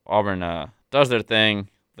 So Auburn does their thing.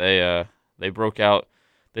 They broke out.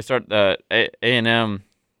 They start A&M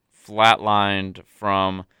flatlined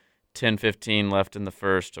from 10:15 left in the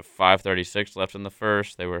first to 5:36 left in the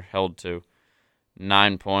first. They were held to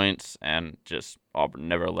 9 points, and just Auburn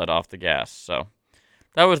never let off the gas. So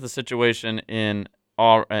that was the situation in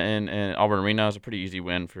Auburn Arena. It was a pretty easy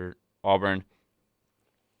win for Auburn.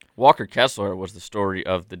 Walker Kessler was the story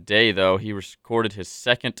of the day, though. He recorded his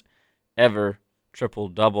second ever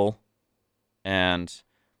triple-double, and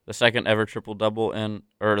the second ever triple-double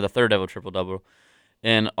the third ever triple-double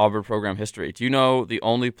in Auburn program history. Do you know the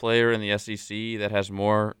only player in the SEC that has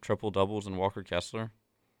more triple-doubles than Walker Kessler?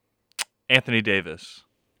 Anthony Davis.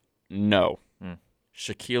 No.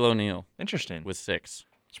 Shaquille O'Neal Interesting. with 6.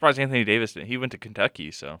 Surprised Anthony Davis didn't. He went to Kentucky,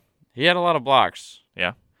 so He had a lot of blocks.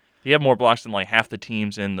 yeah. He had more blocks than like half the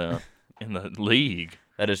teams in the league.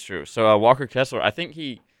 That is true. So Walker Kessler, I think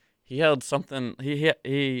he held something.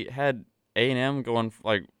 He had A&M going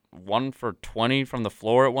like 1 for 20 from the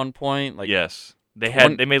floor at one point. Like Yes.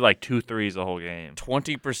 They made like 2 threes the whole game.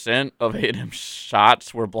 20% of A&M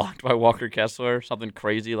shots were blocked by Walker Kessler, something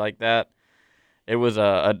crazy like that. It was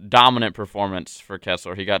a dominant performance for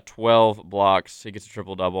Kessler. He got 12 blocks. He gets a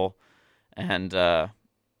triple-double. And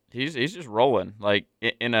he's just rolling. Like,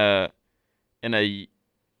 in a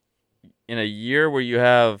year where you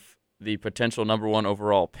have the potential number 1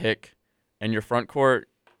 overall pick in your front court,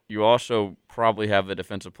 you also probably have the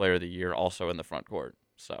defensive player of the year also in the front court.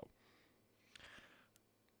 So,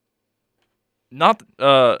 not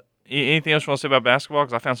anything else you want to say about basketball?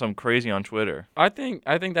 Because I found something crazy on Twitter. I think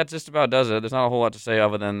that just about does it. There's not a whole lot to say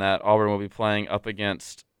other than that Auburn will be playing up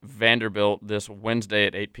against Vanderbilt this Wednesday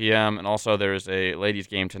at 8 p.m. And also there is a ladies'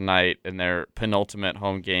 game tonight in their penultimate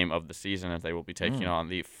home game of the season as they will be taking on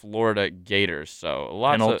the Florida Gators. So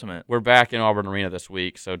we're back in Auburn Arena this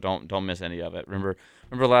week, so don't miss any of it. Remember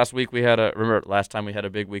last time we had a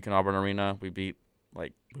big week in Auburn Arena? We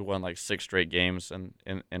won like 6 straight games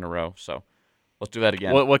in a row. So let's do that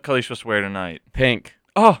again. What color are you supposed to wear tonight? Pink.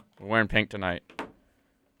 Oh, we're wearing pink tonight.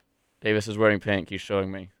 Davis is wearing pink. He's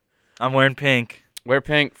showing me. I'm wearing pink. Wear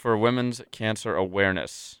pink for Women's Cancer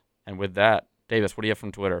Awareness. And with that, Davis, what do you have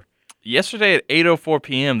from Twitter? Yesterday at 8:04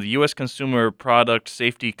 p.m., the U.S. Consumer Product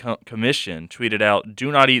Safety Commission tweeted out,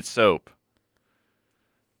 "Do not eat soap."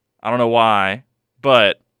 I don't know why,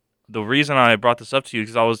 but the reason I brought this up to you is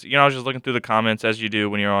because I was just looking through the comments as you do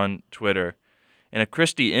when you're on Twitter, and a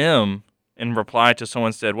Christy M. in reply to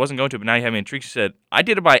someone said, "Wasn't going to, but now you have me intrigued." She said, "I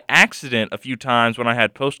did it by accident a few times when I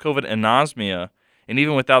had post-COVID anosmia, and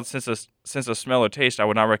even without sense of smell or taste, I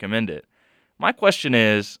would not recommend it." My question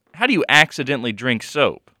is, how do you accidentally drink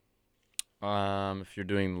soap? If you're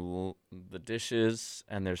doing the dishes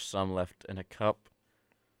and there's some left in a cup.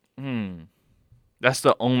 That's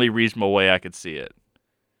the only reasonable way I could see it.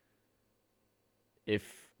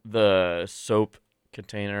 If the soap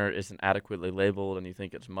container isn't adequately labeled and you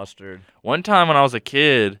think it's mustard. One time when I was a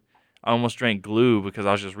kid, I almost drank glue because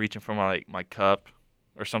I was just reaching for my cup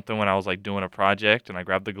or something when I was like doing a project, and I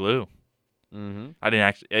grabbed the glue. I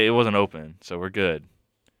didn't it wasn't open, so we're good.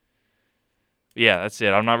 Yeah, that's it.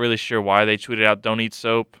 I'm not really sure why they tweeted out "don't eat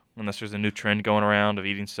soap" unless there's a new trend going around of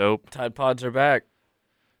eating soap. Tide Pods are back.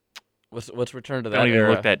 Let's return to that era. They don't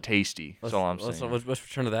even look that tasty. That's all I'm saying. Let's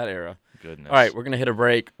return to that era. Goodness. All right, we're going to hit a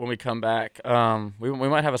break. When we come back, we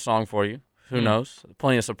might have a song for you. Who knows?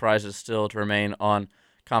 Plenty of surprises still to remain on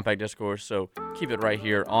Compact Discourse, so keep it right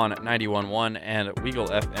here on 91.1 and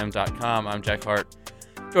WeagleFM.com. I'm Jack Hart,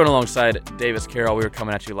 joined alongside Davis Carroll. We are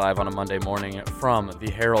coming at you live on a Monday morning from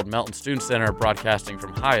the Harold Melton Student Center, broadcasting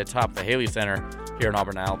from high atop the Haley Center here in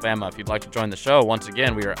Auburn, Alabama. If you'd like to join the show, once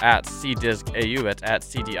again, we are at CDiscAU. That's at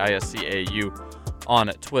CDISCAU on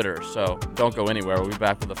Twitter. So don't go anywhere. We'll be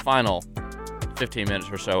back with the final 15 minutes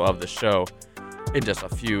or so of the show in just a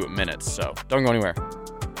few minutes. So don't go anywhere.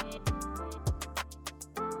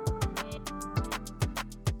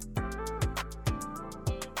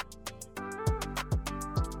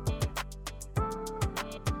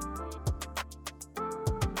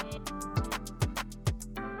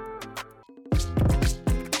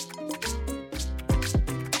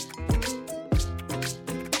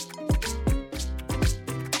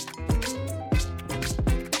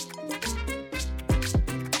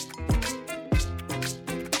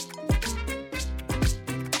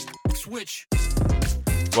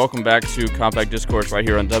 Welcome back to Compact Discourse right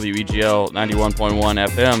here on WEGL 91.1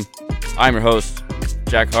 FM. I'm your host,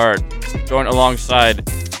 Jack Hart, joined alongside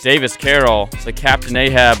Davis Carroll, the Captain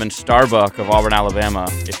Ahab and Starbuck of Auburn, Alabama,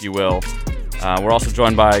 if you will. We're also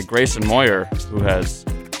joined by Grayson Moyer, who has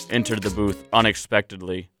entered the booth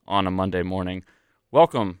unexpectedly on a Monday morning.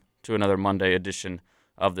 Welcome to another Monday edition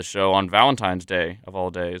of the show on Valentine's Day, of all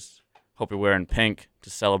days. Hope you're wearing pink to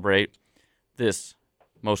celebrate this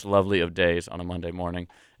most lovely of days on a Monday morning.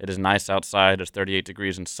 It is nice outside. It's 38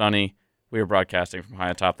 degrees and sunny. We are broadcasting from high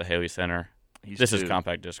atop the Haley Center. This is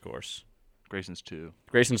Compact Discourse. Grayson's 2.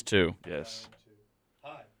 Grayson's 2. Yes.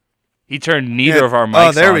 Hi. He turned neither of our mics on there.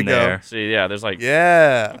 Oh, there we go. See, yeah, there's like...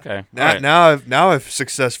 Yeah. Okay. Now I've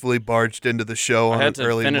successfully barged into the show on an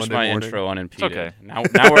early Monday morning. I had to finish my intro unimpeded. Okay.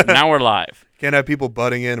 Now we're live. Can't have people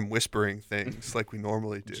butting in and whispering things like we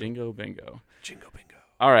normally do. Jingo bingo. Jingo bingo.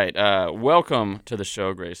 All right, welcome to the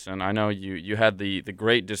show, Grayson. I know you had the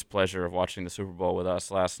great displeasure of watching the Super Bowl with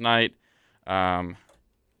us last night. The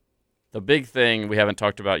big thing we haven't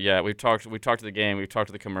talked about yet, we've talked to the game, we've talked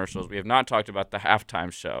to the commercials. We have not talked about the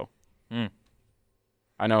halftime show.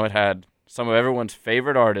 I know it had some of everyone's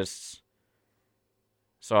favorite artists.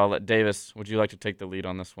 So I'll let Davis, would you like to take the lead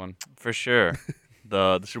on this one? For sure.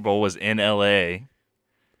 The Super Bowl was in L.A.,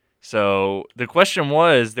 so the question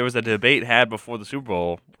was, there was a debate had before the Super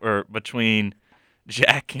Bowl, or between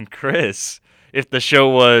Jack and Chris if the show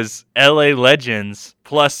was L.A. Legends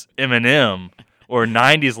plus Eminem or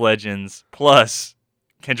 90s Legends plus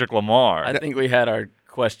Kendrick Lamar. I think we had our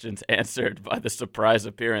questions answered by the surprise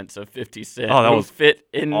appearance of 50 Cent. Oh, that who was fit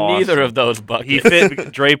in neither of those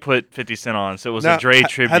buckets. Dre put 50 Cent on, so it was Now, a Dre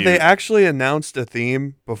tribute. Had they actually announced a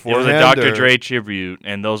theme It beforehand? was a Dr. or- Dre tribute,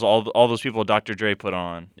 and all those people Dr. Dre put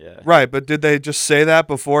on. Yeah. Right, but did they just say that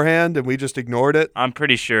beforehand and we just ignored it? I'm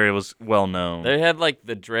pretty sure it was well known. They had like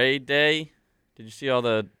the Dre Day. Did you see all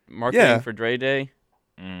the marketing Yeah. for Dre Day?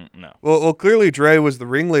 No. Well, clearly Dre was the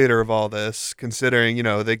ringleader of all this, considering,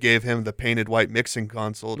 they gave him the painted white mixing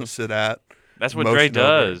console to sit at. That's what Dre Motion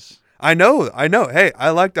over. does. I know. Hey,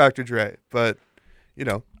 I like Dr. Dre, but,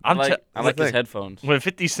 I I like his thing. headphones. when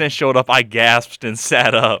 50 Cent showed up, I gasped and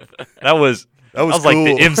sat up. That was was like cool.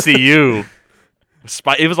 the MCU.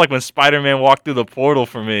 It was like when Spider-Man walked through the portal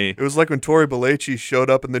for me. It was like when Tori Belleci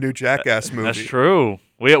showed up in the new Jackass movie. That's true.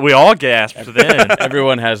 We all gasped then.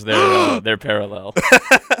 Everyone has their parallel.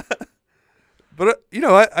 But,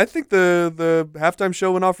 I think the halftime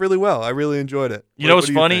show went off really well. I really enjoyed it. You know What what's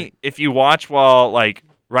do you funny? think? If you watch while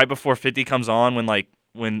right before 50 comes on,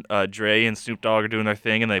 when Dre and Snoop Dogg are doing their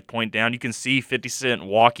thing and they point down, you can see 50 Cent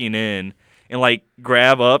walking in and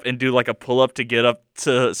grab up and do a pull up to get up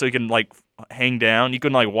so he can hang down. You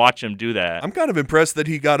can watch him do that. I'm kind of impressed that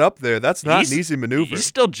he got up there. That's not an easy maneuver. He's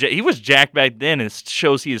still he was jacked back then, and it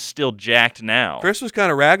shows he is still jacked now. Chris was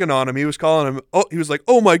kind of ragging on him. He was calling him. Oh, he was like,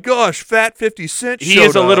 "Oh my gosh, fat 50 Cent." He showed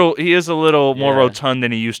is a up." little more Yeah. rotund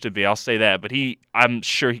than he used to be. I'll say that, but I'm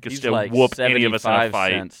sure he could He's still like whoop any of us in a 75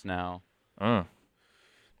 fight. cents now.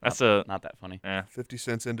 That's Not that funny. 50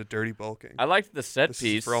 cents into dirty bulking. I liked the set This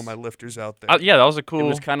piece. is for all my lifters out there. yeah, that was a cool. It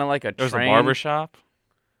was kind of like a there was a train. barber shop.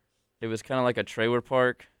 It was kind of like a trailer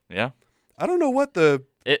park. Yeah. I don't know what the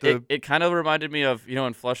It kind of reminded me of,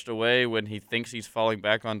 in Flushed Away when he thinks he's falling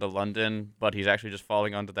back onto London, but he's actually just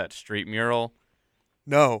falling onto that street mural.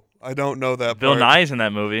 No, I don't know that. Bill part. Nye's in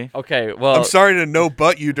that movie. Okay, well, I'm sorry to no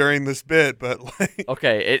butt you during this bit, but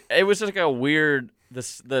okay, it was just like a weird.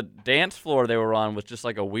 The dance floor they were on was just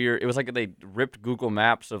like a weird. It was like they ripped Google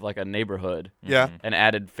Maps of like a neighborhood yeah. and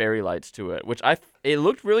added fairy lights to it, which it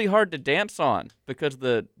looked really hard to dance on because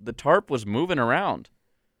the tarp was moving around.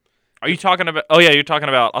 Are you talking about? Oh yeah, you're talking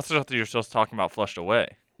about. I thought you were still talking about Flushed Away.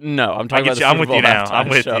 No, I'm talking about the I'm Super with Bowl you now. halftime I'm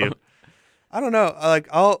with show. you. I don't know.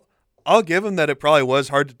 I'll give him that it probably was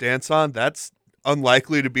hard to dance on. That's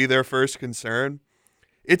unlikely to be their first concern.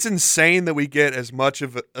 It's insane that we get as much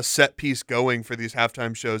of a set piece going for these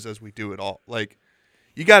halftime shows as we do at all.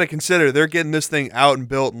 You got to consider they're getting this thing out and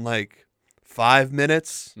built in 5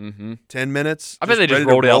 minutes, 10 minutes. I bet they just ready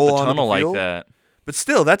to rolled it out roll the onto tunnel like field. that. But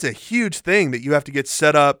still, that's a huge thing that you have to get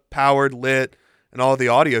set up, powered, lit, and all the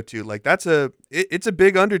audio to. It's a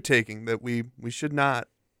big undertaking that we should not,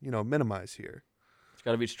 minimize here. It's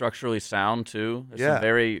got to be structurally sound too. There's Yeah. some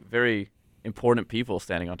very, very important people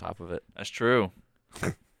standing on top of it. That's true.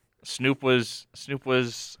 Snoop was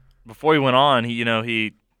before he went on. You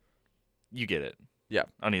get it. Yeah.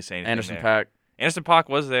 I don't need to say anything. Anderson there. .Paak. Anderson .Paak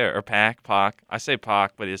was there, or Pac. I say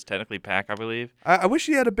Pac, but it's technically Pac, I believe. I wish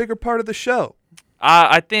he had a bigger part of the show.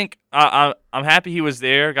 I think I'm happy he was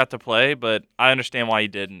there, got to play, but I understand why he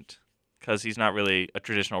didn't, because he's not really a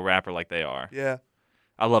traditional rapper like they are. Yeah.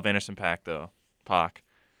 I love Anderson .Paak though. Pac.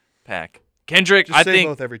 Kendrick, Just I say think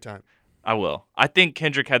both every time. I will. I think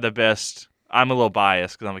Kendrick had the best. I'm a little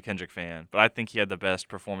biased because I'm a Kendrick fan, but I think he had the best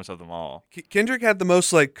performance of them all. Kendrick had the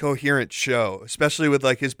most coherent show, especially with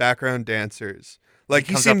his background dancers. He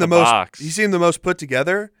comes seemed out the the most. box. He seemed the most put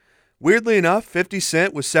together. Weirdly enough, 50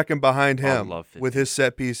 Cent was second behind Oh, I him love 50. with his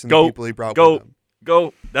set piece and Go, the people he brought go. with him.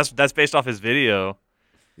 Go. That's based off his video.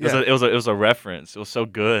 Yeah. It was a reference. It was so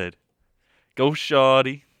good. Go,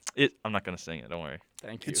 shawty. I'm not gonna sing it. Don't worry.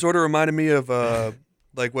 Thank you. It sort of reminded me of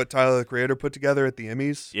what Tyler the Creator put together at the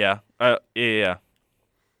Emmys. Yeah. Yeah.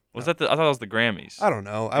 Was that I thought it was the Grammys. I don't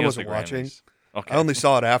know. I think it was wasn't the watching. Grammys. Okay. I only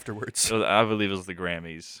saw it afterwards. I believe it was the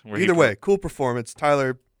Grammys. where he Either put- way, cool performance.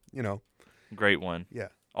 Tyler, great one. yeah,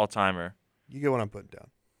 All timer. you get what I'm putting down.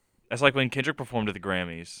 That's like when Kendrick performed at the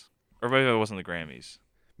Grammys, or maybe it wasn't the Grammys.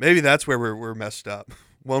 Maybe that's where we're messed up.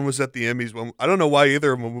 One was at the Emmys. One, I don't know why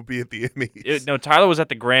either of them would be at the Emmys. No, Tyler was at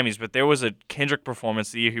the Grammys, but there was a Kendrick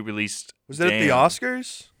performance the year he released. Was it at the Damn.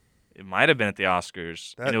 Oscars? It might have been at the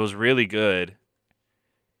Oscars, and it was really good.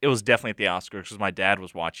 It was definitely at the Oscars because my dad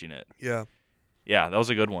was watching it. Yeah. Yeah, that was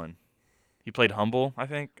a good one. He played Humble, I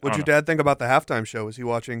think. What'd your dad think about the halftime show? Was he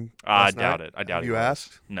watching? I last doubt night? it. I doubt Have he you was.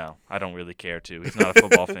 asked? No, I don't really care to. He's not a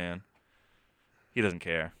football fan. He doesn't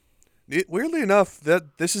care. Weirdly enough,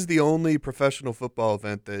 that this is the only professional football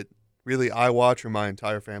event that really I watch or my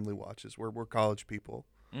entire family watches. We're college people.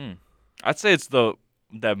 I'd say it's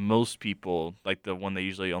that most people, like the one they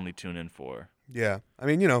usually only tune in for. Yeah. I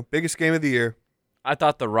mean, biggest game of the year. I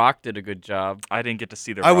thought The Rock did a good job. I didn't get to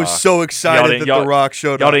see The I Rock. was so excited that The Rock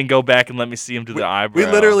showed Y'all up. didn't go back and let me see him do the eyebrow.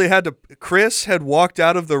 We literally had to. Chris had walked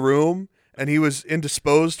out of the room and he was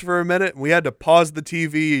indisposed for a minute. And we had to pause the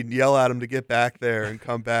TV and yell at him to get back there and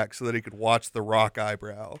come back so that he could watch The Rock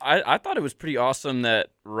eyebrow. I thought it was pretty awesome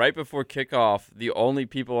that right before kickoff, the only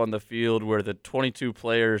people on the field were the 22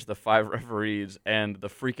 players, the 5 referees, and the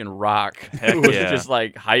freaking Rock, who was just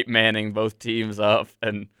like hype manning both teams up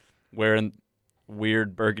and wearing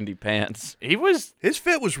weird burgundy pants. His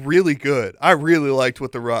fit was really good. I really liked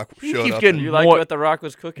what The Rock showed up in. You liked what The Rock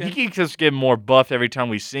was cooking? He keeps just getting more buffed every time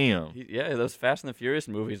we see him. Yeah, those Fast and the Furious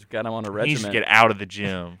movies got him on a He regimen. needs to get out of the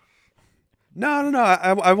gym. No.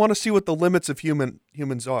 I want to see what the limits of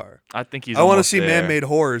humans are. I think he's I want to almost see there. man-made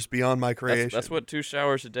horrors beyond my creation. That's what 2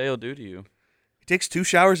 showers a day will do to you. He takes 2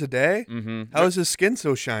 showers a day? Mm-hmm. How is his skin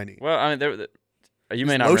so shiny? Well, I mean, you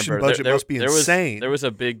may His not lotion remember. budget must be insane. There was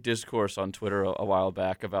a big discourse on Twitter a while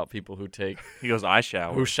back about people who He goes, I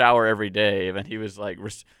shower. who shower every day, and he was like,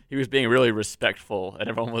 he was being really respectful, and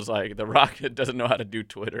everyone was like, The Rock doesn't know how to do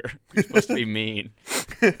Twitter. He's supposed to be mean.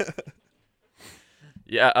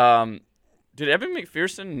 Yeah. Did Evan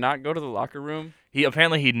McPherson not go to the locker room? He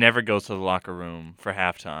never goes to the locker room for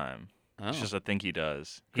halftime. Oh. It's just a thing he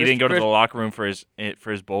does. He didn't go to the locker room for his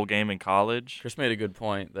bowl game in college. Chris made a good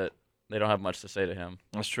point that they don't have much to say to him.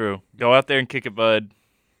 That's true. Go out there and kick it, bud.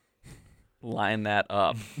 Line that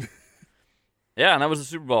up. Yeah, and that was the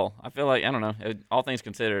Super Bowl. I feel like, I don't know, all things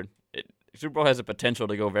considered, Super Bowl has the potential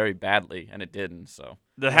to go very badly, and it didn't. So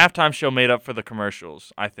the halftime show made up for the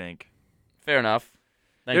commercials, I think. Fair enough.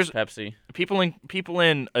 Thanks, Pepsi. People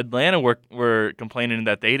in Atlanta were complaining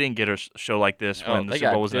that they didn't get a show like this when the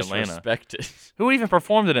Super Bowl was in Atlanta. Disrespected. Who even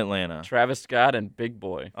performed in Atlanta? Travis Scott and Big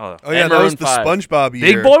Boy. Oh yeah, that was the SpongeBob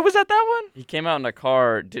year. Big Boy was at that one? He came out in a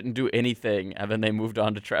car, didn't do anything, and then they moved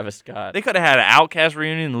on to Travis Scott. They could have had an Outkast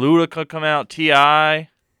reunion. Luda could come out. T.I. It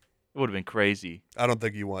would have been crazy. I don't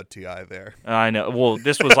think you want T.I. there. I know. Well,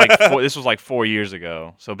 this was like 4 years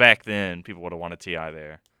ago. So back then, people would have wanted T.I.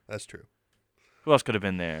 there. That's true. Who else could have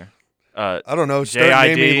been there? I don't know. Start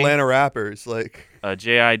JID, naming Atlanta rappers like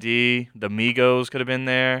JID, the Migos could have been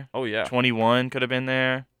there. Oh yeah, 21 could have been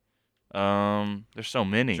there. There's so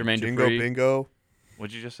many. Jermaine Jingo Dupri. Bingo.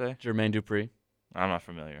 What'd you just say? Jermaine Dupri. I'm not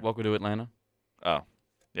familiar. Welcome to Atlanta. Oh,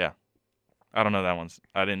 yeah. I don't know that one.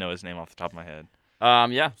 I didn't know his name off the top of my head.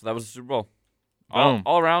 Yeah. So that was the Super Bowl. Boom.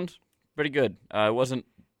 All around, pretty good. It wasn't.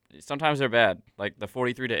 Sometimes they're bad. Like the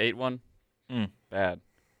 43-8 one. Bad.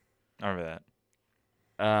 I remember that.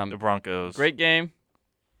 The Broncos. Great game.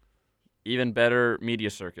 Even better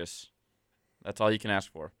media circus. That's all you can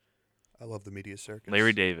ask for. I love the media circus.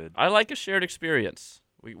 Larry David. I like a shared experience.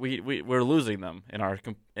 We're losing them in our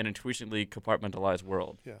an increasingly compartmentalized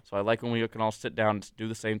world. Yeah. So I like when we can all sit down and do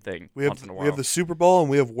the same thing once in a while. We have the Super Bowl and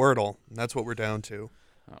we have Wordle, and that's what we're down to.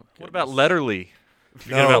 Oh, what about Letterly?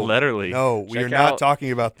 No, about Letterly. No, we are not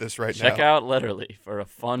talking about this right now. Check out Letterly for a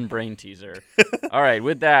fun brain teaser. All right,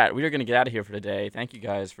 with that, we are going to get out of here for today. Thank you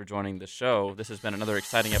guys for joining the show. This has been another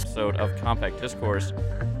exciting episode of Compact Discourse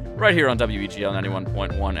right here on WEGL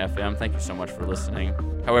 91.1 FM. Thank you so much for listening.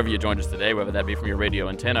 However you joined us today, whether that be from your radio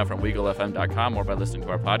antenna, from WeagleFM.com, or by listening to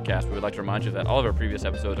our podcast, we would like to remind you that all of our previous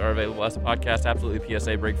episodes are available as a podcast, absolutely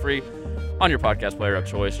PSA break-free, on your podcast player of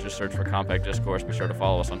choice. Just search for Compact Discourse. Be sure to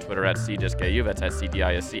follow us on Twitter at CDiscAU. That's at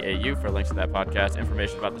CDISCAU for links to that podcast,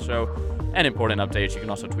 information about the show, and important updates. You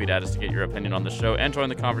can also tweet at us to get your opinion on the show and join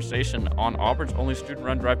the conversation on Auburn's only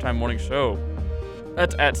student-run drive time morning show.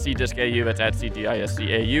 That's at CDiscAU. That's at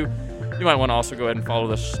CDISCAU. You might want to also go ahead and follow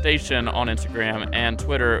the station on Instagram and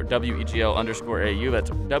Twitter, WEGL_AU. That's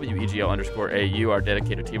WEGL_AU. Our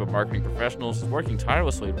dedicated team of marketing professionals is working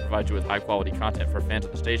tirelessly to provide you with high-quality content for fans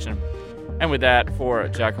of the station. And with that, for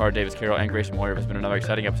Jack Hart, Davis Carroll, and Grayson Moyer, it's been another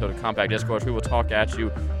exciting episode of Compact Discourse. We will talk at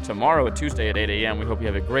you tomorrow, Tuesday at 8 a.m. We hope you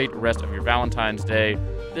have a great rest of your Valentine's Day.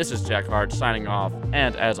 This is Jack Hart signing off.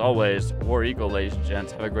 And as always, War Eagle, ladies and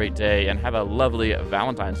gents, have a great day and have a lovely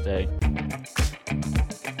Valentine's Day.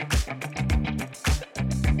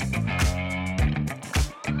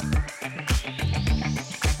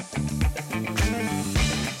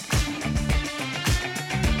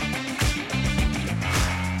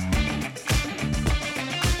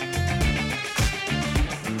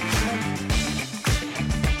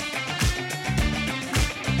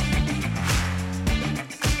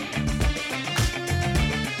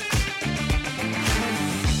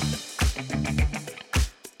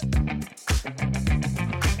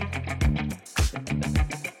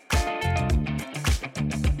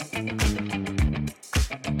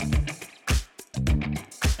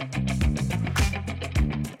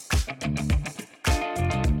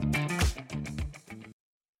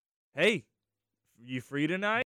 hey, you free tonight?